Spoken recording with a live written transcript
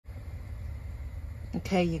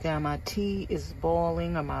Okay, you got my tea is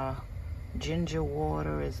boiling, or my ginger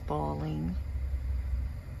water is boiling.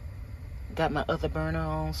 Got my other burner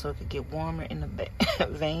on so it could get warmer in the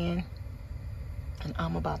van. And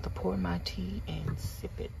I'm about to pour my tea and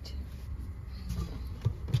sip it.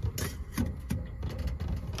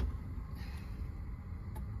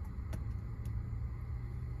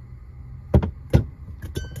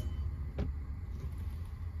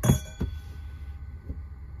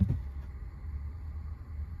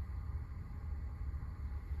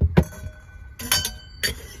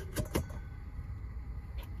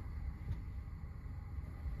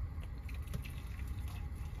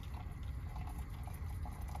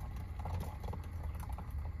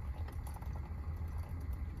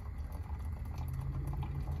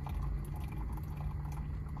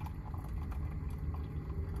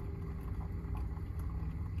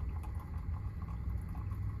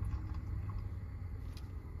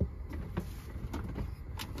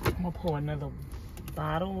 I'm gonna pour another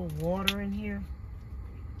bottle of water in here.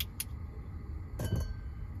 And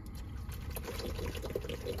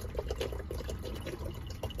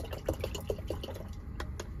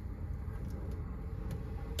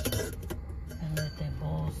let that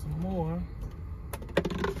boil some more.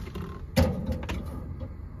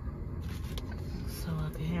 So I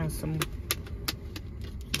can have some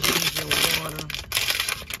ginger water.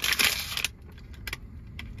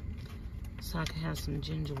 So I can have some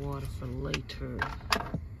ginger water for later.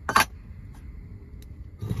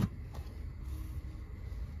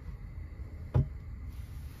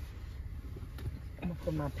 I'm gonna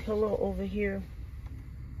put my pillow over here.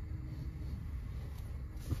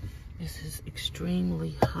 This is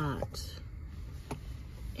extremely hot.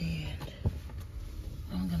 And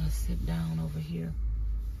I'm gonna sit down over here.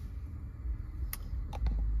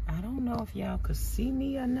 I don't know if y'all could see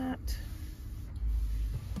me or not,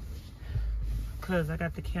 because I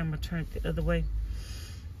got the camera turned the other way.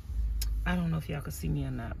 I don't know if y'all can see me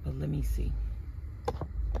or not, but let me see.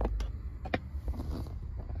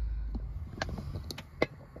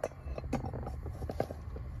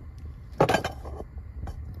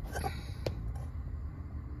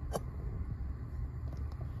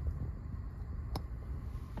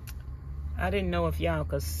 I didn't know if y'all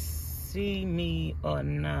could see me or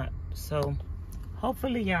not, so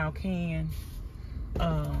hopefully y'all can.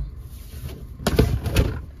 I'm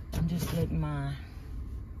just letting my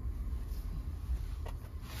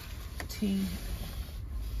tea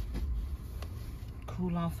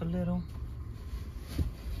cool off a little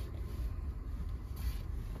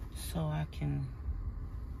so I can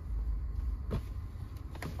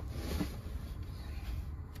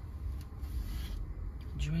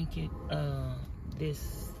drink it.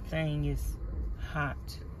 This thing is hot,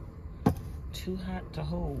 too hot to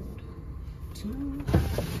hold, too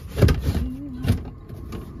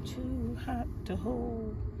hot to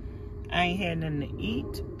hold. I ain't had nothing to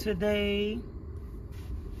eat today.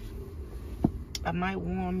 I might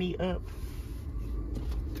warm me up.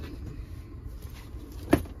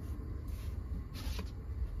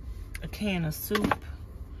 A can of soup.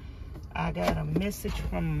 I got a message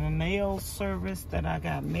from a mail service that I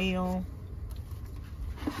got mail.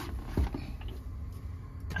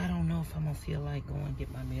 I don't know if I'm gonna feel like going and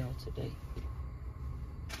get my mail today.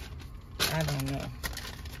 I don't know.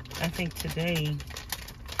 I think today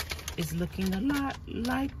is looking a lot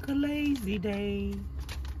like a lazy day.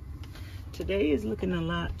 Today is looking a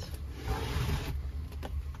lot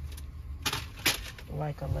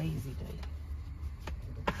like a lazy day.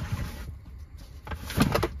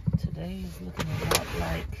 Today is looking a lot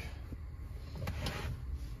like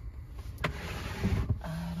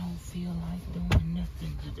I don't feel like doing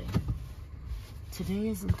nothing today. Today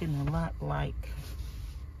is looking a lot like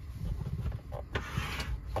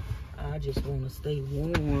I just want to stay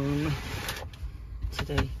warm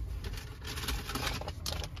today.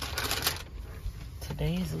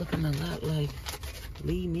 Today is looking a lot like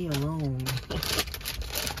leave me alone.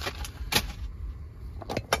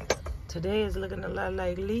 Today is looking a lot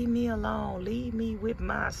like leave me alone, leave me with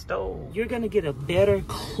my stove. You're gonna get a better,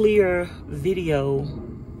 clear video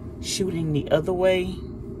shooting the other way,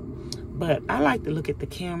 but I like to look at the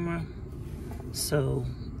camera, so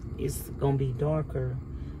it's gonna be darker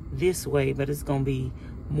this way, but it's gonna be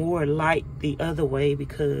more light the other way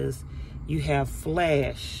because you have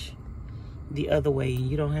flash the other way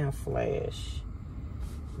and you don't have flash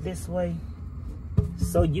this way.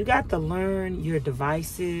 So you got to learn your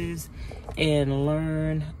devices and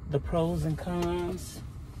learn the pros and cons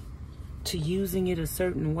to using it a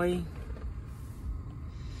certain way,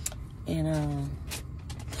 and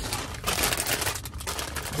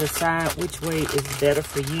decide which way is better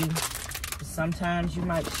for you. Sometimes you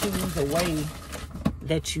might choose a way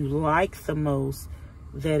that you like the most,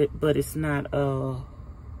 but it's not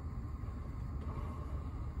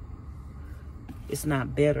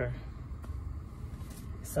better.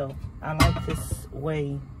 So I like this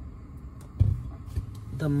way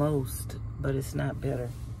the most, but it's not better.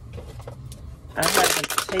 I haven't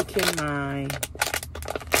taken my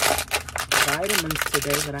vitamins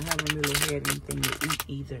today, but I haven't really had anything to eat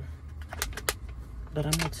either. But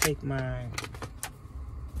I'm gonna take my,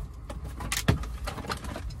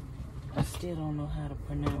 I still don't know how to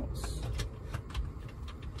pronounce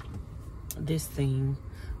this thing.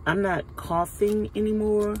 I'm not coughing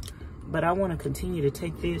anymore, but I want to continue to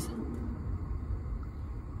take this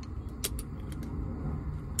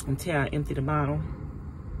until I empty the bottle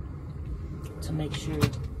to make sure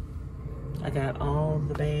I got all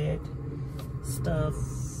the bad stuff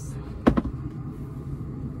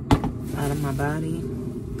out of my body,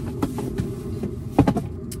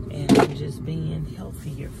 and I'm just being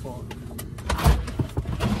healthier for it.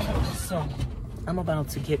 So I'm about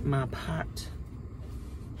to get my pot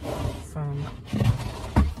from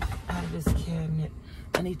out of this cabinet.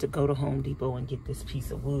 I need to go to Home Depot and get this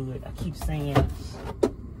piece of wood. I keep saying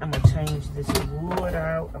I'm gonna change this wood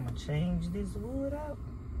out. I'm gonna change this wood out.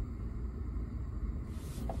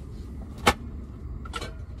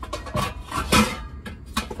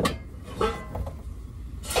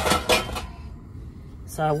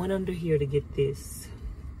 So I went under here to get this.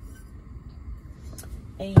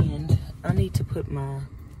 And I need to put my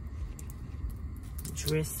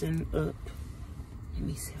dressing up. Let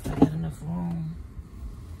me see if I got enough room.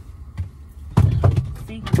 I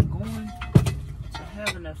think I'm going to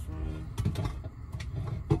have enough room.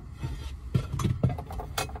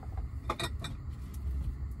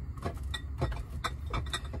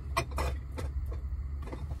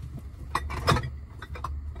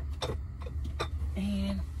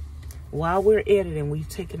 And while we're editing, we've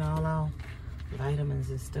taken all our vitamins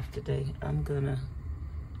and stuff today. I'm gonna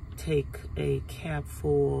take a cap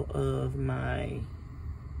full of my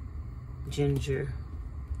ginger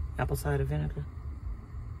apple cider vinegar.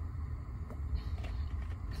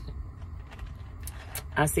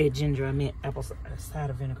 I said ginger, I meant apple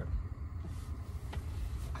cider vinegar.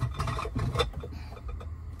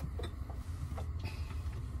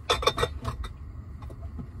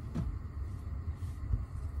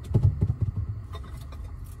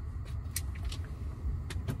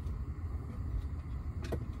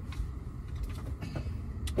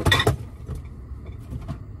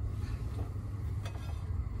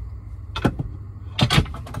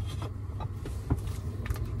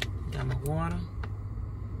 Got my water.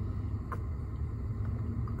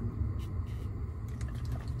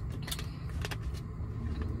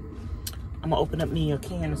 I'm gonna open up me a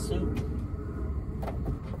can of soup.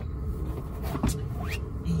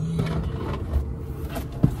 And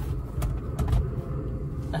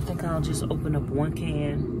I think I'll just open up one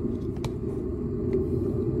can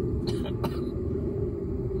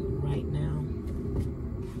right now.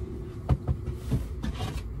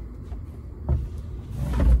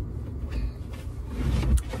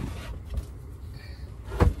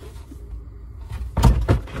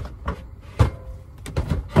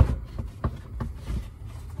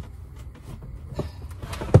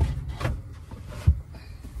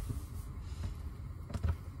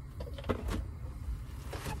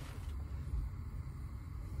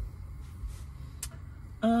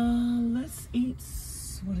 Let's eat,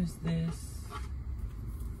 what is this?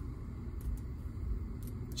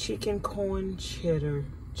 Chicken corn cheddar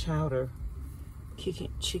chowder.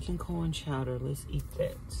 Chicken corn chowder, let's eat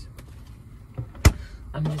that.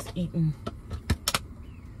 I'm just eating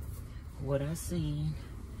what I seen,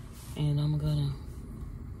 and I'm gonna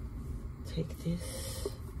take this,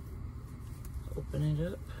 open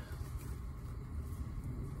it up.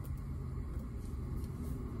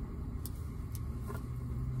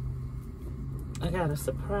 I got a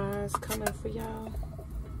surprise coming for y'all.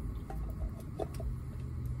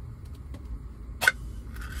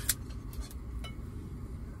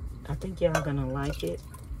 I think y'all gonna like it.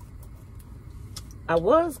 I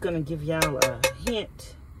was gonna give y'all a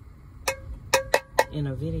hint in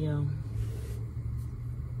a video,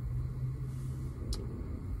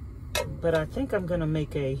 but I think I'm gonna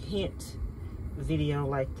make a hint video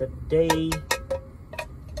like the day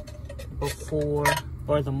before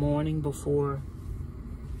or the morning before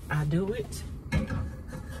I do it.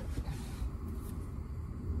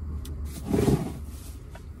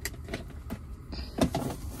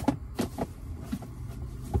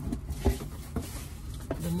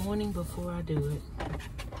 The morning before I do it.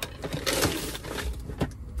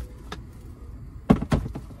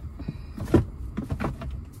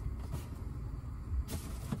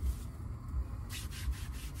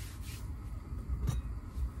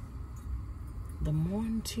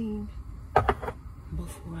 protein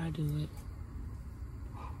before I do it.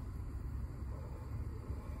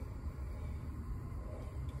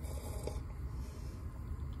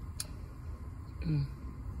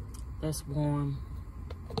 That's warm.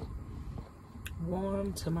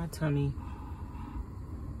 Warm to my tummy.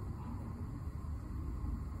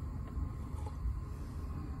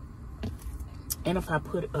 And if I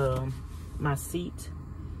put my seat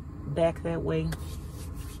back that way,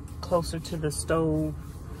 closer to the stove,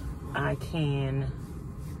 I can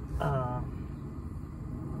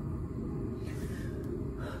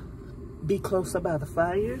be closer by the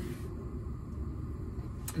fire.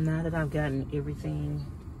 Now that I've gotten everything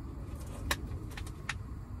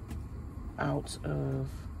out of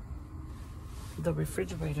the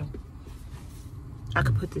refrigerator, I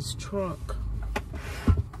could put this trunk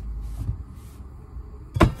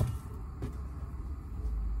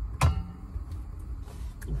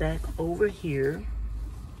back over here.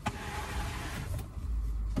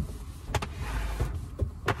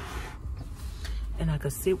 And I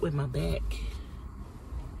could sit with my back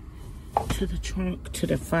to the trunk, to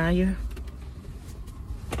the fire,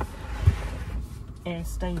 and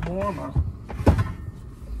stay warmer.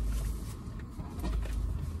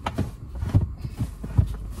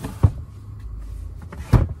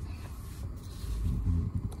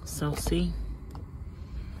 So see,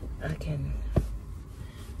 I can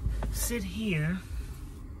sit here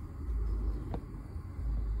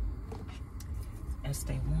and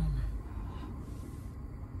stay warmer.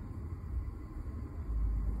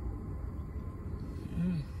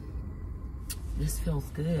 This feels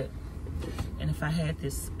good. And if I had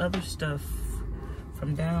this other stuff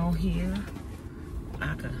from down here,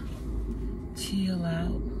 I could chill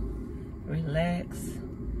out, relax,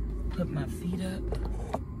 put my feet up.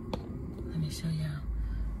 Let me show y'all.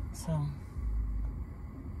 So,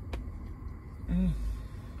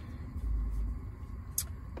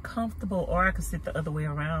 comfortable. Or I could sit the other way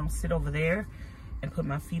around, sit over there and put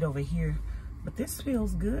my feet over here. But this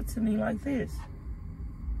feels good to me like this.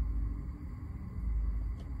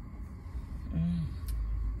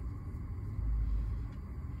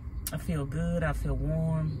 I feel good, I feel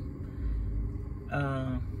warm.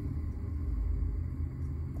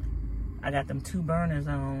 I got them 2 burners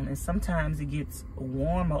on, and sometimes it gets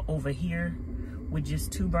warmer over here with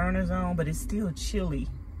just 2 burners on, but it's still chilly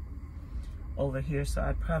over here, so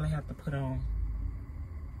I'd probably have to put on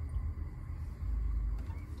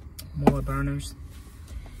more burners.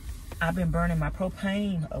 I've been burning my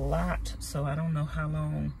propane a lot, so I don't know how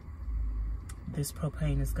long this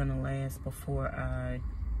propane is gonna last before I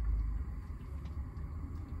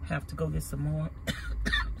have to go get some more.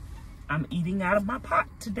 I'm eating out of my pot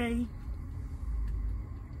today.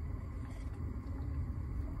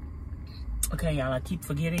 Okay, y'all, I keep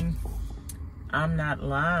forgetting I'm not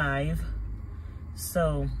live,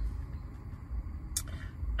 so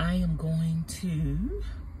I am going to,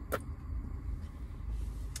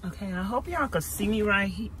 okay, I hope y'all can see me right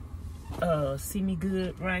here, see me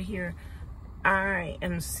good right here. I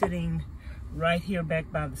am sitting right here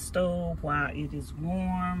back by the stove while it is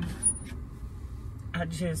warm. I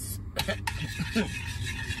just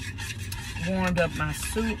warmed up my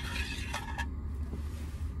soup,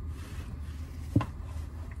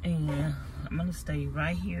 and I'm gonna stay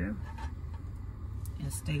right here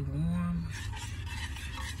and stay warm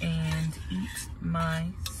and eat my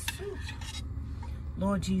soup.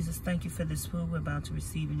 Lord Jesus, thank you for this food we're about to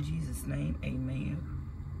receive in Jesus' name, amen.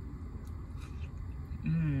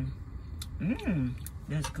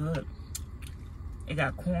 That's good. It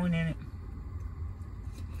got corn in it.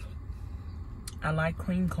 I like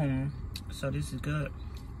cream corn, so this is good.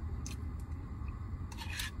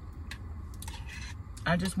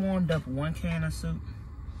 I just warmed up 1 can of soup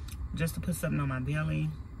just to put something on my belly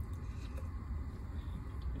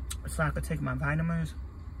so I could take my vitamins.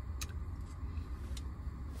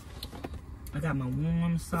 I got my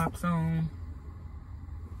warm socks on.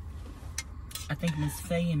 I think Miss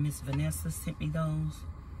Faye and Miss Vanessa sent me those.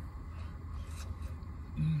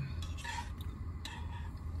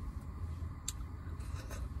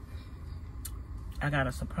 I got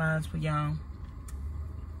a surprise for y'all.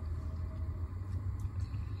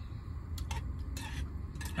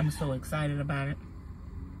 I'm so excited about it.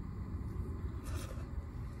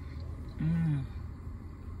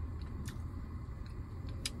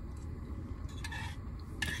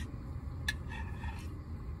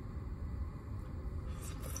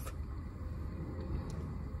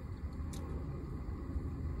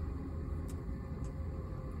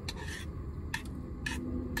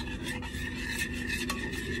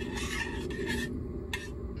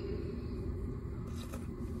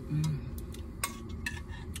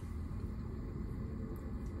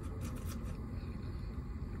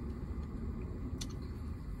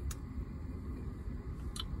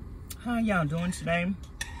 How y'all doing today?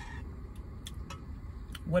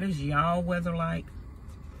 What is y'all weather like?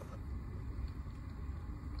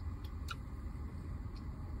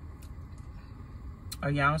 Are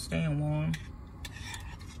y'all staying warm?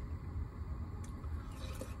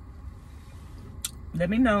 Let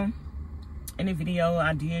me know any video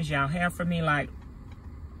ideas y'all have for me. Like,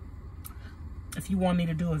 if you want me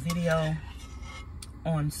to do a video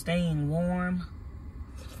on staying warm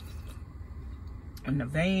in the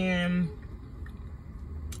van,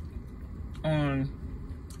 on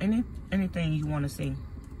anything you want to see.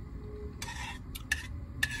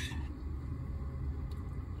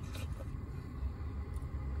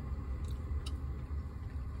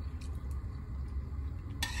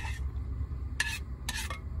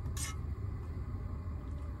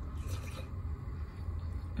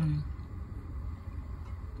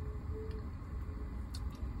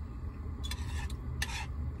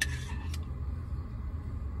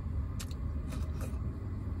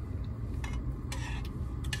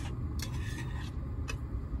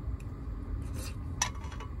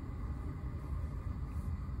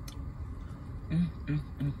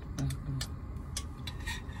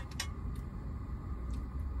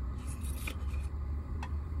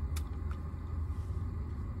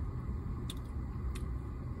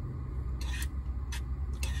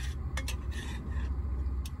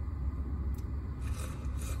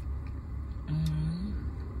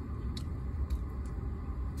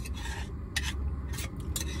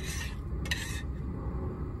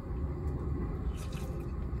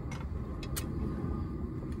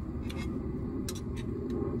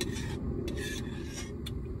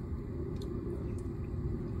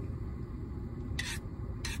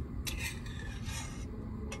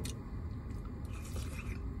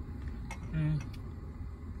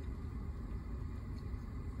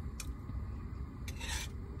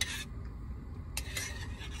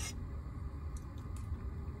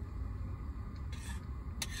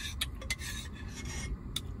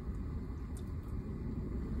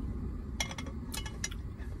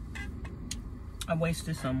 I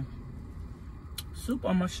wasted some soup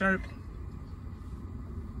on my shirt.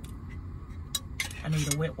 I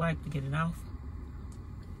need a wet wipe to get it off.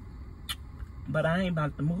 But I ain't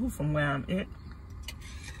about to move from where I'm at.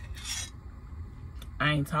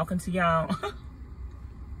 I ain't talking to y'all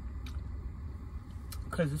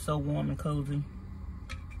because it's so warm and cozy.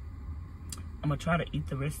 I'm gonna try to eat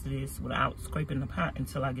the rest of this without scraping the pot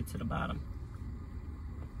until I get to the bottom.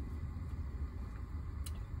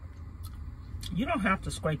 You don't have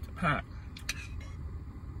to scrape the pot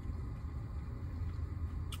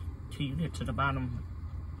till you get to the bottom.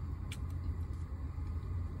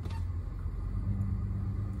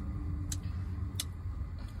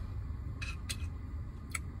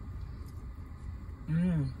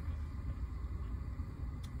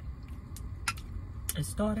 It's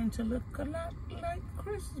starting to look a lot like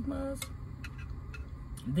Christmas.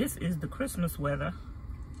 This is the Christmas weather.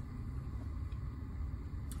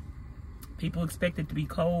 People expect it to be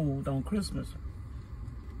cold on Christmas.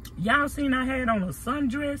 Y'all seen I had on a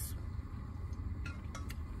sundress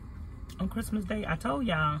on Christmas Day? I told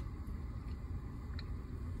y'all,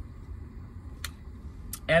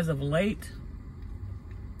 as of late,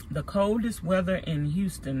 the coldest weather in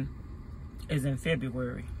Houston is in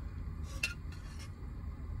February.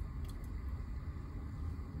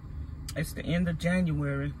 It's the end of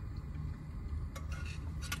January.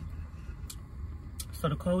 So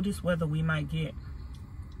the coldest weather we might get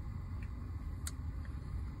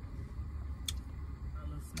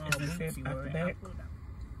is in February. After that,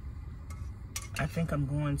 I think I'm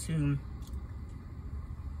going to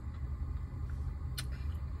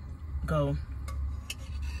go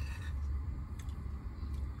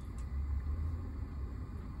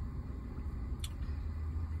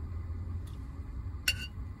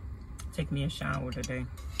take me a shower today.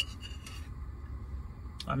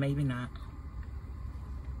 Or maybe not.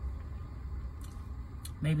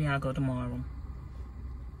 Maybe I'll go tomorrow.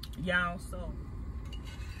 Y'all, so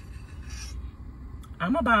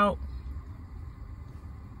I'm about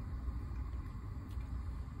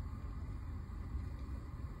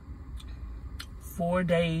 4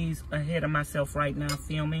 days ahead of myself right now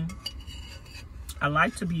filming. I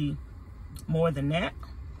like to be more than that.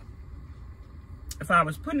 If I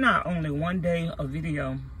was putting out only one day a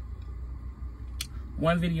video,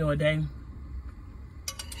 one video a day,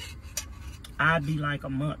 I'd be like a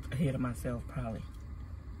month ahead of myself probably.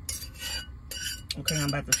 Okay, I'm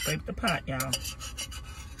about to scrape the pot, y'all.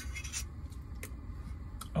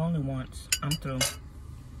 Only once. I'm through.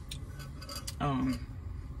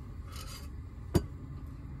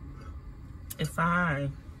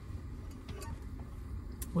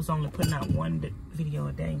 was only putting out one video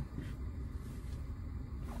a day,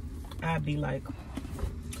 I'd be like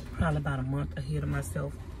probably about a month ahead of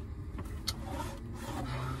myself.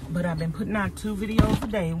 But I've been putting out 2 videos a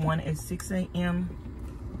day, one at 6 a.m.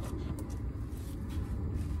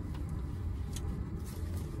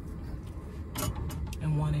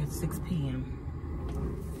 and one at 6 p.m.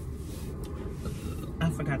 I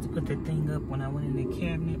forgot to put that thing up when I went in the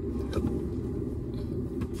cabinet.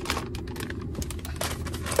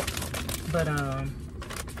 But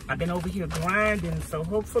I've been over here grinding, so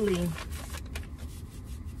hopefully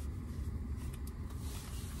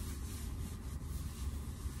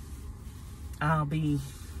I'll be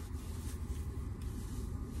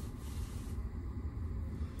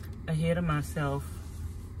ahead of myself,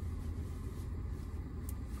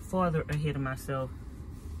 farther ahead of myself,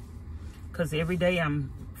 because every day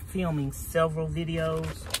I'm filming several videos,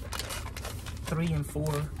 3 and 4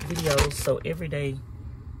 videos, so every day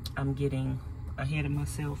I'm getting ahead of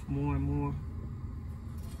myself more and more.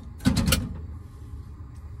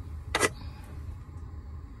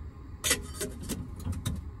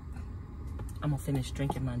 I'm gonna finish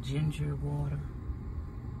drinking my ginger water.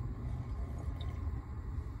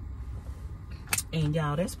 And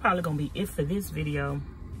y'all, that's probably gonna be it for this video.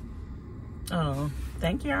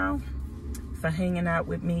 Thank y'all for hanging out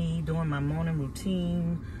with me, doing my morning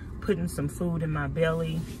routine, putting some food in my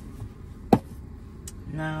belly.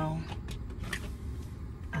 Now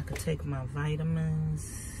I could take my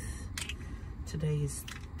vitamins. Today is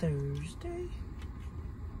Thursday.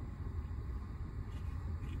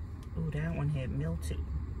 Oh, that one had melted.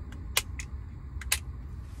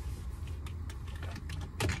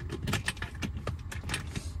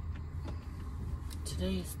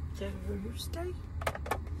 Today is Thursday.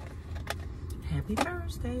 Happy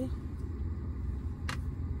Thursday.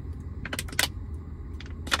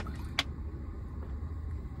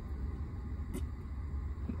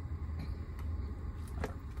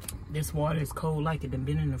 This water is cold like it done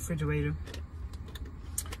been in the refrigerator.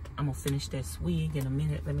 I'm gonna finish that swig in a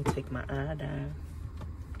minute. Let me take my iodine.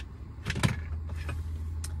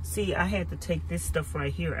 See, I had to take this stuff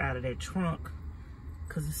right here out of that trunk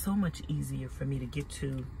because it's so much easier for me to get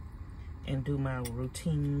to and do my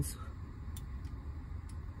routines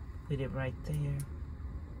with it right there.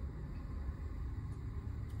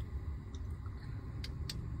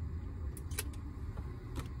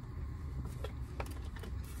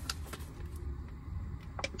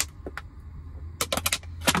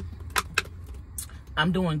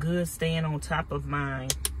 I'm doing good staying on top of my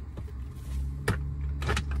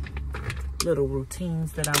little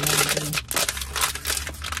routines that I want to do.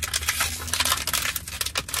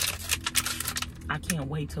 I can't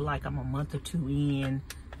wait till like I'm a month or 2 in,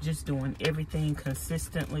 just doing everything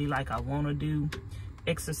consistently like I want to do,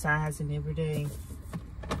 exercising every day.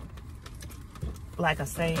 Like I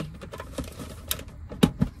say,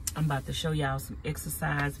 I'm about to show y'all some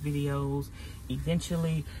exercise videos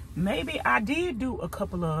eventually. Maybe I did do a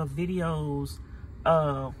couple of videos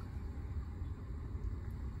of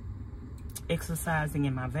exercising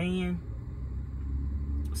in my van.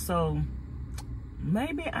 So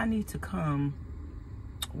maybe I need to come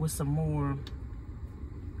with some more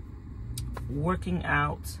working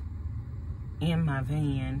out in my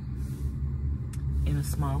van in a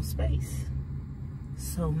small space.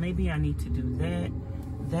 So maybe I need to do that.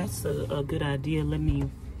 That's a good idea. Let me,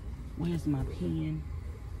 where's my pen?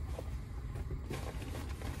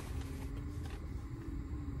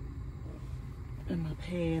 And my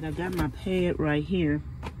pad. I got my pad right here.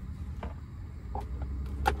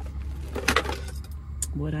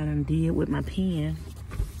 What I done did with my pen,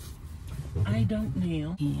 I don't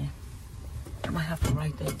know. Yeah. I might have to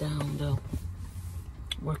write that down though.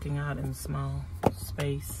 Working out in a small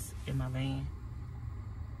space in my van.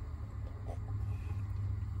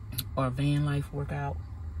 Or van life workout.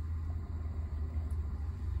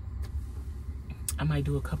 I might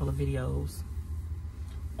do a couple of videos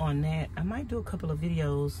on that. I might do a couple of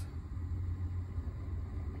videos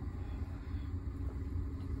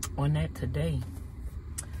on that today.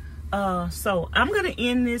 So I'm gonna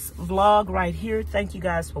end this vlog right here. Thank you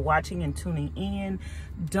guys for watching and tuning in.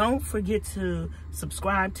 Don't forget to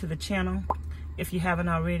subscribe to the channel if you haven't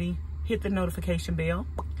already. Hit the notification bell.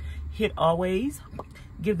 Hit always.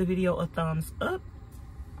 Give the video a thumbs up.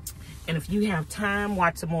 And if you have time,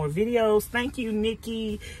 watch some more videos. Thank you,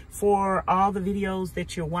 Nikki, for all the videos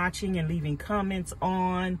that you're watching and leaving comments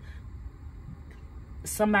on.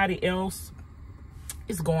 Somebody else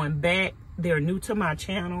is going back. They're new to my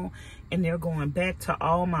channel and they're going back to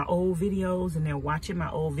all my old videos and they're watching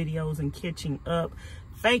my old videos and catching up.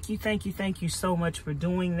 Thank you so much for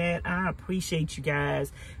doing that. I appreciate you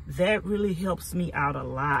guys. That really helps me out a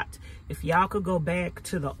lot. If y'all could go back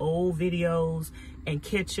to the old videos and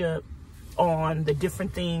catch up on the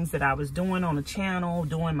different things that I was doing on the channel,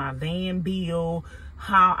 doing my van bill,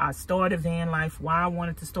 how I started van life, why I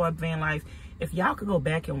wanted to start van life. If y'all could go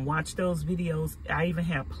back and watch those videos, I even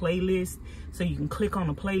have playlists, so you can click on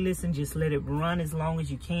the playlist and just let it run as long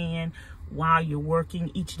as you can while you're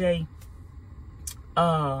working each day.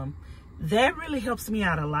 That really helps me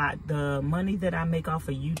out a lot. The money that I make off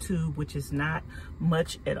of YouTube, which is not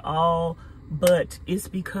much at all, but it's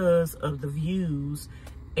because of the views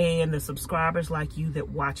and the subscribers like you that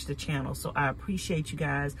watch the channel. So I appreciate you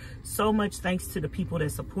guys so much. Thanks to the people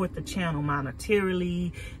that support the channel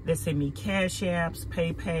monetarily, that send me cash apps,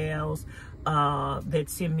 PayPals, that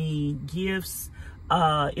send me gifts.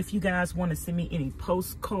 If you guys want to send me any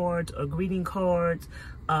postcards or greeting cards,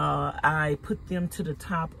 I put them to the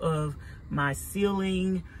top of my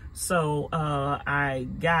ceiling. So I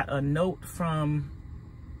got a note from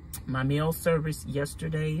my mail service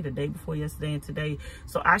yesterday, the day before yesterday, and today.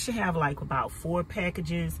 So I should have like about 4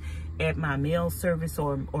 packages at my mail service,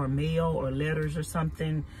 or mail or letters or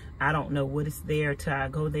something. I don't know what is there till I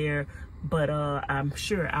go there, but I'm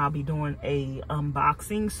sure I'll be doing a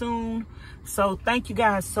unboxing soon. So thank you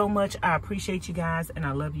guys so much. I appreciate you guys, and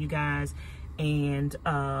I love you guys, and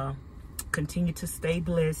continue to stay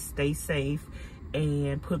blessed, stay safe,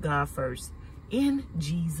 and put God first. In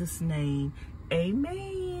Jesus' name,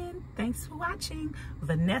 amen. Thanks for watching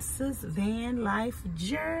Vanessa's Van Life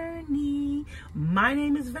Journey. My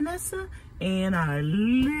name is Vanessa, and I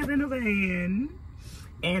live in a van.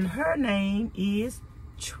 And her name is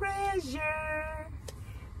Treasure.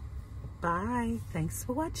 Bye. Thanks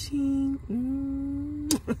for watching.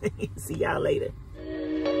 See y'all later.